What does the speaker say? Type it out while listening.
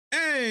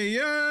Hey,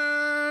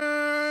 yeah!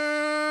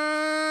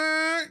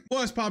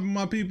 What's poppin',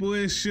 my people?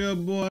 It's your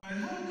boy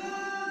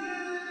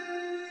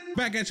Hokvge.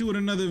 Back at you with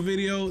another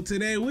video.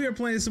 Today we are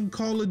playing some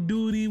Call of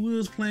Duty. We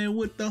was playing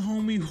with the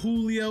homie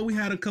Julio. We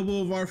had a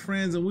couple of our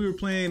friends and we were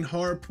playing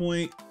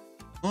Hardpoint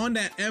on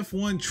that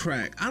F1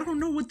 track. I don't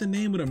know what the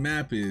name of the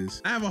map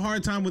is. I have a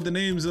hard time with the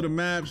names of the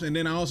maps, and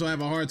then I also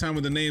have a hard time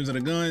with the names of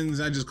the guns.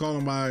 I just call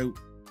them by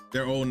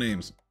their old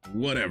names.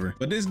 Whatever.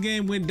 But this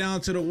game went down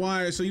to the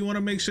wire, so you want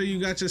to make sure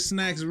you got your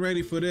snacks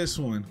ready for this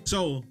one.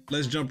 So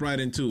let's jump right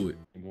into it.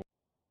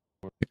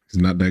 He's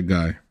not that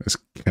guy. That's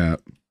Cap.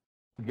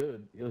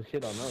 Good. You'll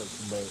shit on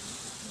us, but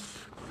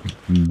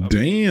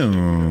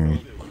damn.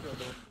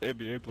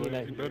 NBA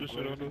player, he better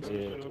shit on us.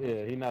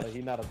 Yeah, he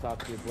not a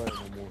top tier player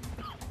no more.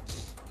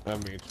 I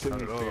mean,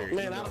 not at all.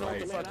 Man, I don't know what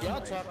the fuck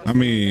y'all talking. I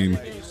mean,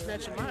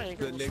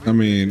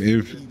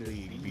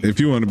 if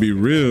you want to be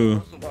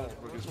real.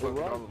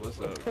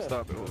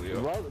 Stop it,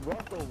 Julio.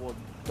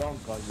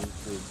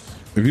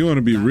 If you want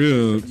to be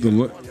real,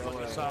 the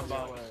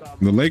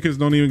Lakers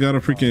don't even got a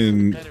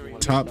freaking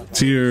top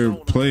tier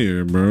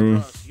player,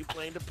 bro. You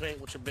playing the paint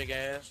with your big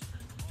ass.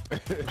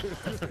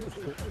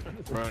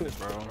 Run it,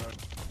 bro.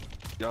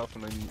 Y'all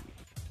finna.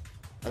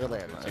 I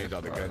gotta change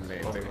all the gun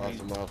names. They lost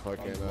some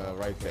motherfucking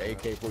right to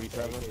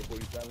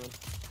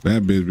AK-47.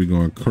 That bitch be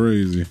going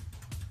crazy.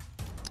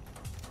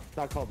 It's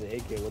not called the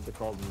AK. What's it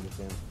called in the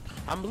game?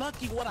 I'm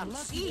lucky what I'm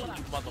seeing,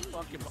 you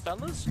motherfucking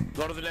fellas.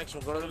 Go to the next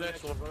one, go to the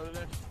next one, go to the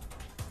next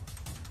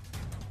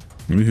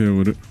one. We here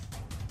with it.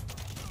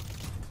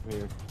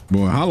 Weird.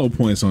 Boy, hollow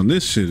points on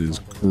this shit is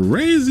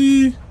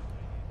crazy.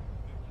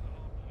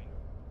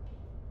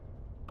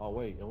 Oh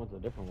wait, that one's a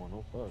different one.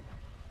 Oh fuck.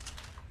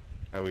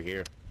 How we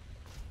here?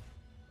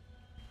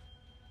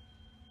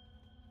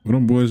 Where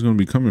them boys gonna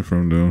be coming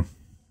from though?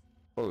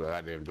 Oh, the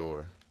goddamn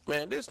door.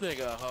 Man, this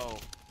nigga a hoe.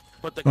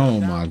 Put the Oh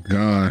gun my down,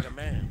 god. like a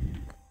man.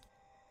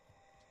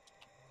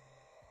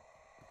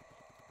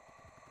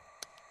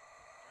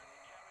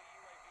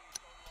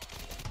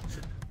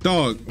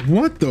 Dog,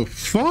 what the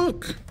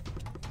fuck?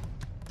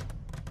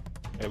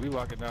 Hey, we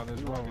locking down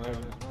this room,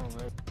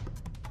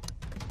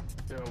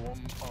 Yeah, one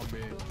on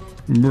me.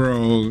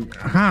 Bro,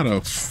 how the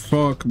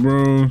fuck,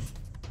 bro?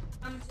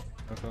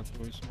 That's not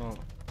too small.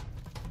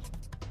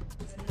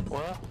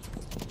 What?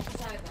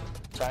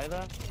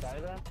 China?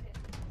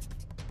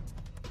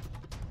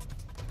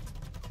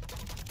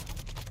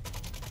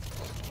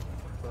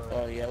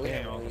 Oh yeah, we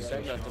haven't really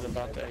said nothing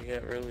about that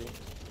yet, really.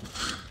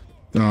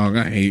 Dog,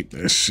 I hate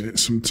this shit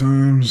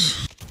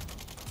sometimes.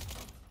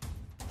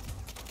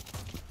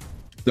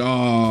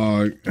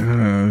 Dog,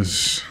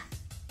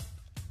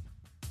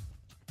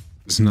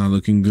 it's not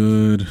looking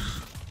good.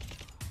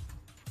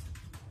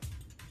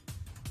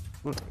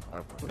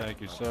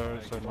 Thank you, sir.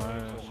 Set my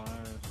ass.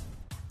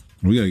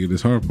 We gotta get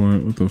this hard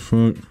point. What the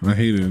fuck? I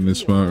hate it in this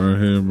spot right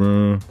here,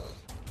 bro.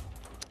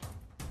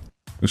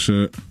 Good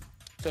shit.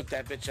 Took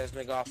that bitch ass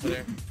nigga off of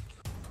there.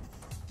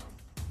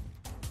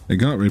 They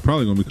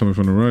probably gonna be coming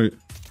from the right.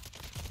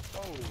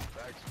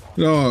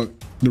 Dog,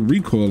 the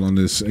recoil on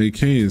this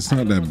AK is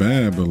not that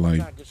bad, but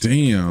like,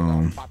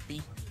 damn.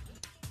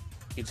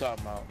 You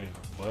talking about?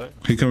 What?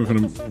 He coming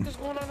from What the fuck is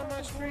going on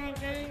my screen,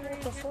 Jay?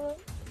 What the fuck?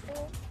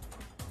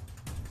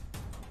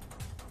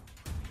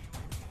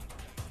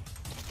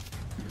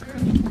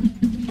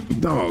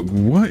 Dog,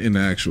 what in the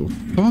actual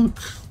fuck?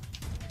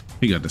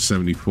 He got the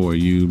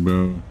 74U,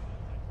 bro.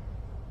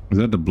 Is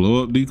that the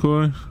blow up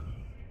decoy?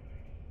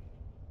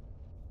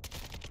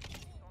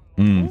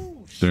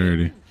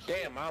 Dirty.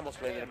 Damn, I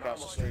almost made it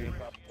across the street.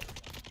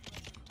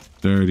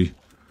 Dirty.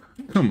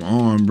 Come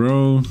on,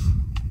 bro.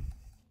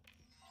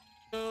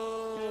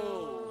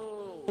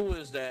 Who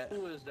is that?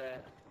 Who is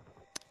that?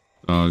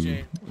 Dog,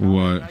 Jay,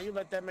 what? How you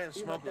let that man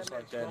smoke us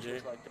like that,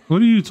 Jay?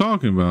 What are you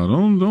talking about?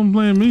 Don't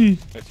blame me.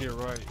 That's to your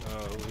right.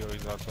 Julio,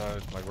 he's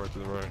outside, like right to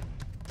the right.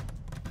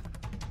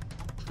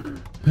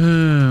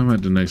 I'm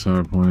at the next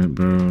hard point,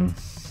 bro.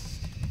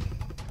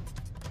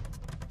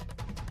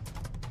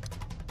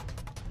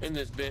 In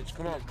this bitch.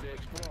 Come on,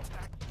 bitch.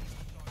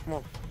 Come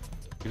on.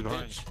 He's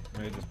behind you.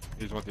 Man,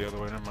 he just went the other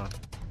way. Never mind.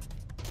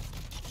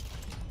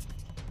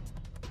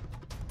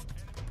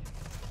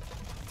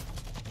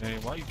 Hey,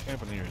 why you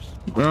camping here?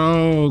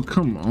 Bro,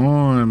 come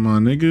on, my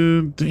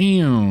nigga.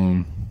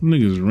 Damn.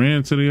 Niggas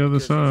ran to the other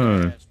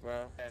side. Ass,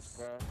 bro.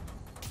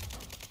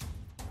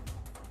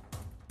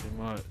 Too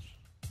much.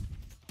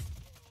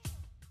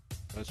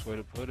 Best way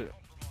to put it.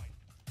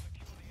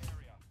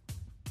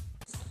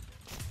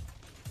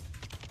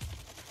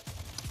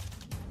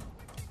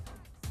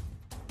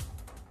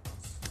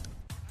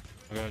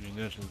 I got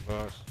munitions,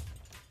 boss.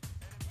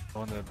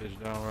 On that bitch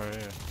down right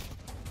here.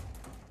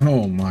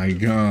 Oh my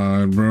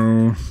god,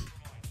 bro.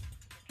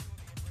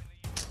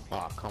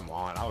 Oh, come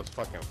on. I was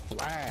fucking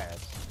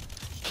flashed.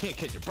 Can't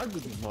catch your breath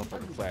with these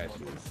motherfucking flashes.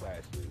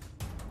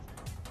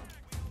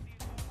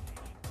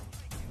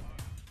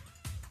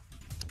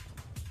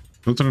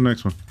 Go to the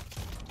next one.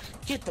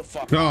 Get the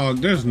fuck out. Dog,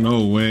 there's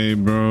no way,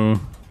 bro.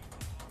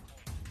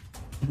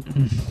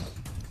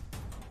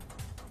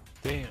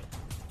 Damn.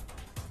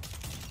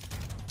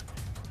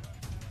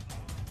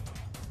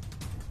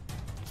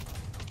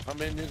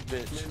 I'm in this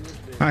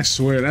bitch. I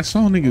swear, that's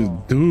all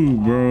niggas do,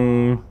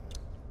 bro.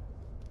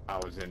 I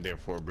was in there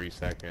for a brief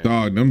second.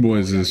 Dog, them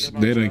boys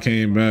they done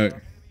came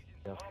back.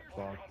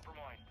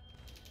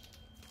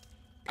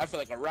 I feel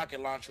like a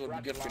rocket launcher would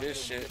be good for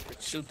this shit.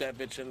 Shoot that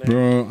bitch in there.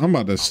 Bro, I'm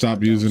about to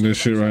stop using this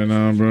shit right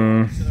now,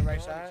 bro. To the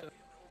right side.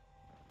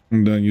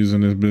 I'm done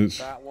using this bitch.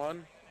 Got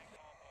one.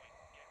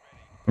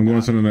 I'm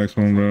going to the next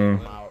one,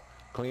 bro.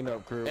 Clean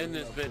up crew. In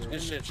this bitch.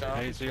 Good shit, y'all.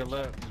 Hey, to your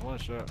left. He's one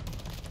shot.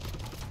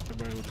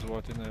 Everybody who just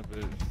walked in that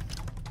bitch.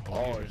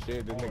 Oh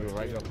shit, this nigga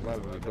right up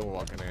left with the door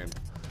walking in.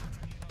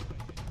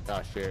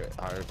 Oh shit,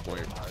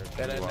 Hardpoint.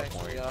 Got that next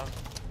one, y'all.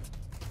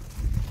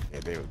 Yeah,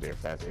 they're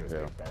fast as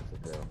hell.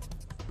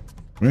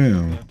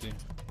 Damn. Empty.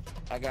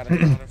 I got a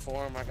counter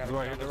for him. I got a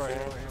counter for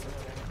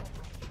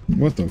him.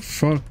 What the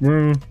fuck,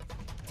 bro?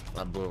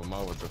 I blew him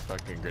out with the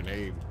fucking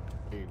grenade.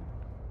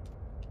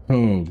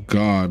 Oh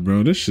god,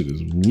 bro, this shit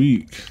is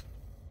weak.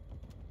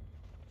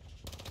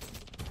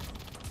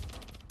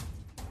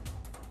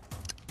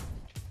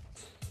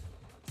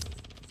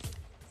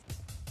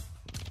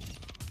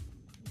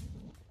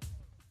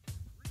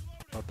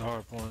 Out the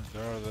hard point.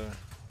 They're out of there.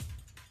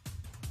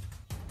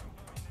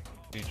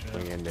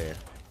 Swing in there.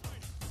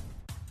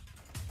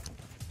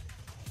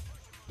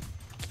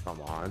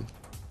 Come on.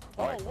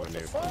 Oh, Like what when the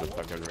they fuck? put the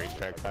fucking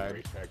racetrack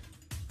side.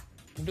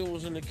 Dude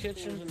was in the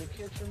kitchen.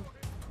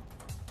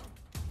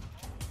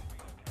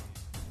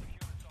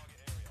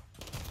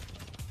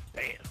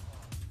 Damn.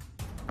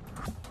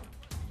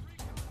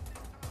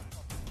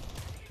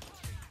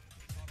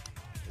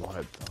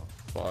 What the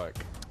fuck?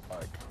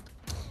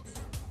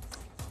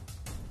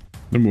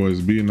 Them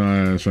boys beating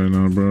our ass right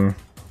now, bro.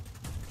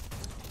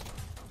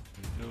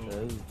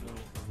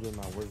 This is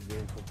my worst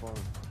game so far.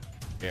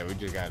 Yeah, we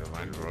just gotta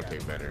run and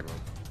rotate better.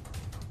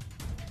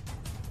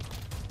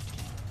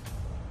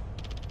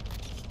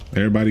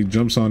 Everybody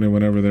jumps on it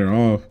whenever they're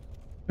off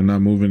and not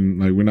moving.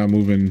 Like, we're not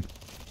moving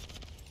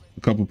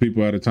a couple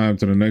people at a time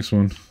to the next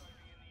one.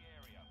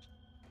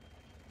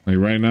 Like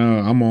right now,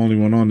 I'm the only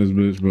one on this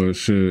bitch, but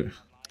shit.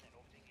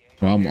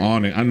 Well, I'm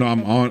on it. I know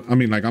I'm on. I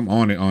mean, like, I'm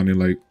on it,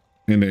 like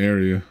in the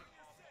area.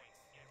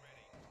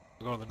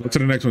 Go to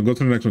the next one. Go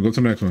to the next one. Go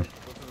to the next one.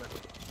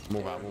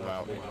 Move out, move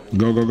out.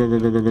 Go, go, go, go,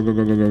 go, go, go, go,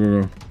 go, go,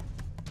 go, go.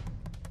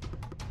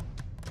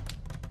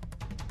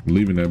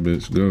 Leaving that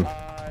bitch. Go.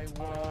 I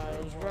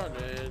was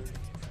running.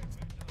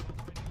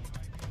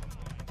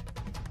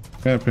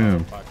 Tap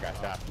him. Fuck, got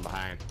shot from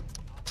behind.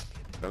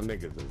 Them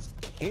niggas is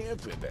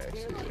camping that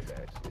shit.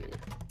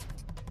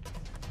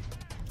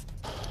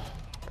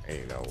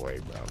 Ain't no way,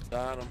 bro.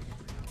 Got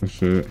him.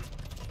 Shit.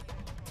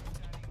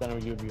 Then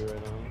we give you right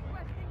on.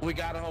 We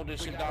gotta hold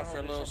this shit down for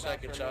a little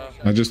second, y'all.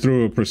 I just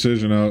threw a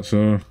precision out,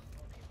 so.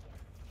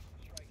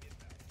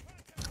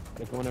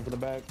 They're coming in for the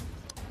back.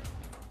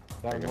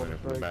 Got him From the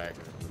over back.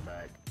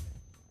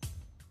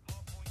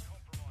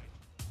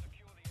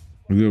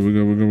 We're good, we're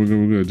good, we're good, we're good,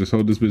 we're good. Just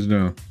hold this bitch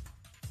down.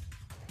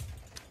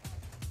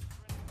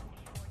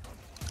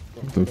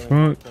 What the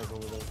fuck?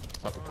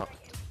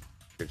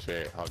 Good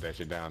shit. Hold that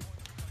shit down.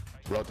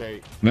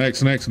 Rotate.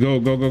 Next, go,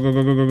 go, go, go,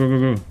 go, go, go, go,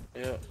 go, go.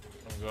 Yeah.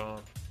 I'm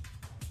gone.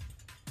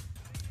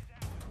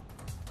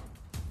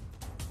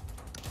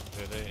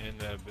 Yeah, they in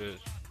that bitch.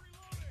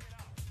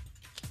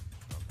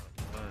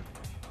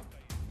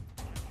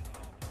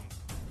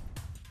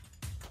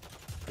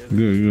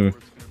 Good, good.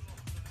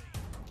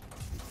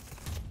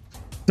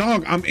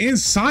 Dog, I'm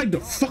inside the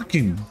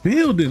fucking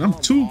building. I'm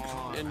too.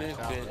 In this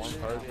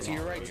bitch. To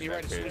your right, to your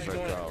right. As soon as you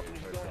go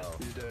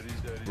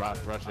in.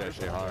 Rush that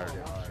shit hard.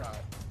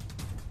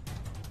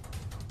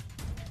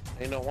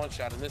 Ain't no one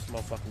shot in this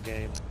motherfucking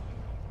game.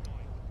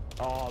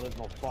 Oh, there's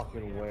no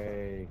fucking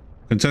way.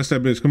 Contest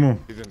that bitch. Come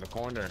on. He's in the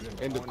corner.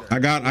 In the corner.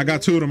 I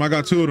got two of them. I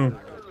got two of them.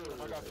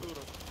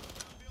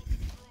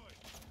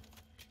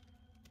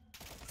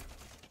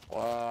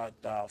 What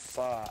the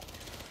fuck?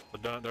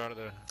 They're out of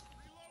there.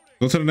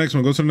 Go to the next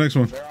one. Go to the next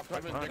one. They're all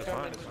coming. They're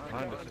coming.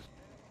 Behind us.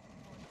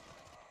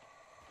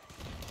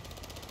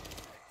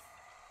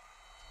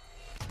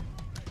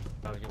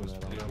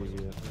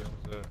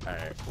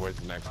 Alright, where's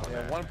the next one? Yeah,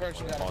 at? one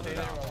person got Hold to it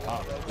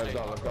stay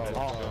down. there. Let's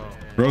go.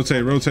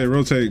 Rotate, rotate,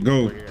 rotate.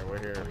 Go. We're here.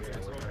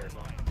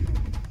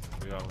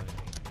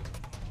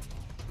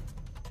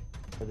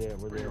 We're there.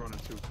 We're running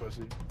too,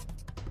 pussy.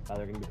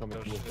 They're gonna be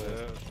coming to you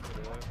first.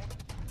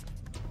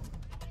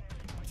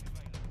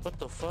 What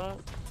the fuck?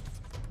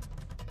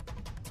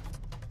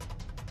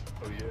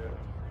 Oh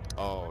yeah.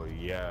 Oh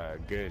yeah,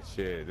 good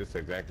shit. This is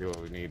exactly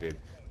what we needed.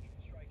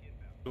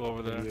 Two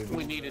over there.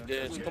 We needed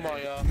this. Come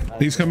on, y'all.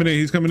 He's coming in.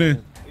 He's coming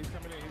in.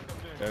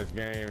 That's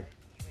game.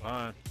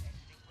 Fine.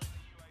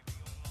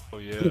 Oh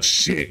yeah. Good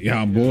shit,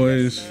 y'all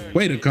boys.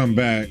 Way to come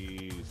back.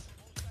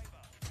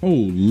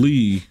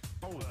 Holy.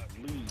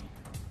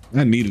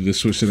 I needed to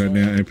switch to that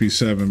damn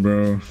MP7,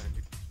 bro.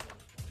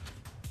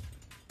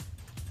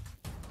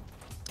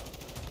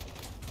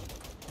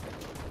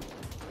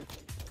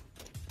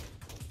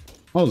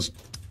 All those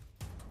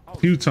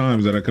few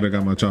times that I could have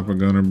got my chopper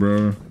gunner,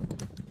 bro.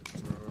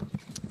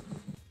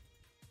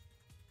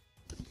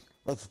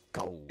 Let's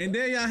go. And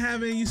there y'all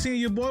have it. You see,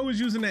 your boy was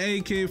using the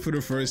AK for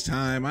the first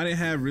time. I didn't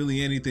have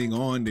really anything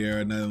on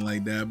there or nothing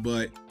like that,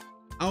 but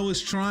I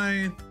was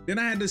trying. Then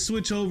I had to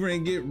switch over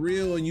and get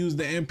real and use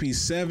the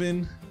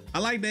MP7. I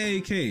like the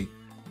AK.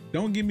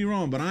 Don't get me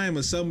wrong, but I am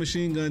a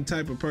submachine gun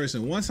type of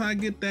person. Once I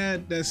get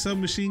that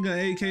submachine gun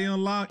AK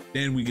unlocked,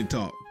 then we can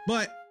talk.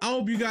 But I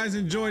hope you guys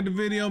enjoyed the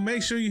video.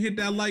 Make sure you hit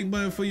that like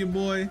button for your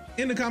boy.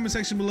 In the comment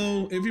section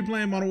below, if you're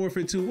playing Modern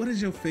Warfare 2, what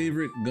is your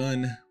favorite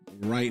gun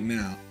right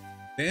now?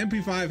 The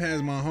MP5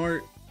 has my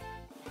heart,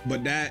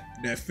 but that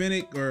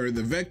Fennec or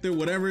the Vector,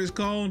 whatever it's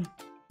called,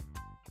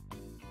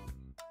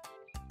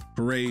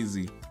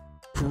 crazy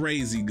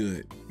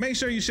good. Make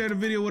sure you share the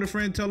video with a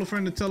friend, tell a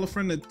friend to tell a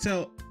friend to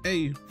tell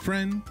a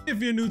friend.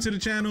 If you're new to the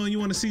channel and you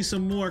want to see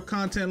some more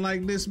content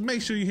like this,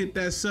 make sure you hit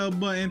that sub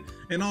button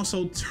and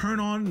also turn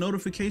on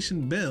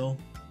notification bell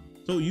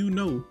so you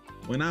know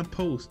when I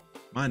post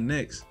my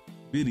next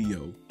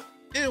video.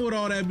 And with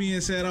all that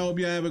being said, I hope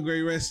y'all have a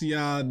great rest of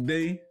y'all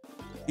day,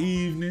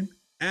 evening,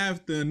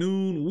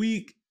 afternoon,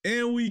 week,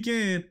 and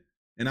weekend.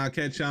 And I'll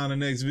catch y'all in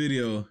the next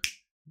video.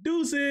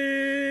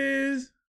 Deuces!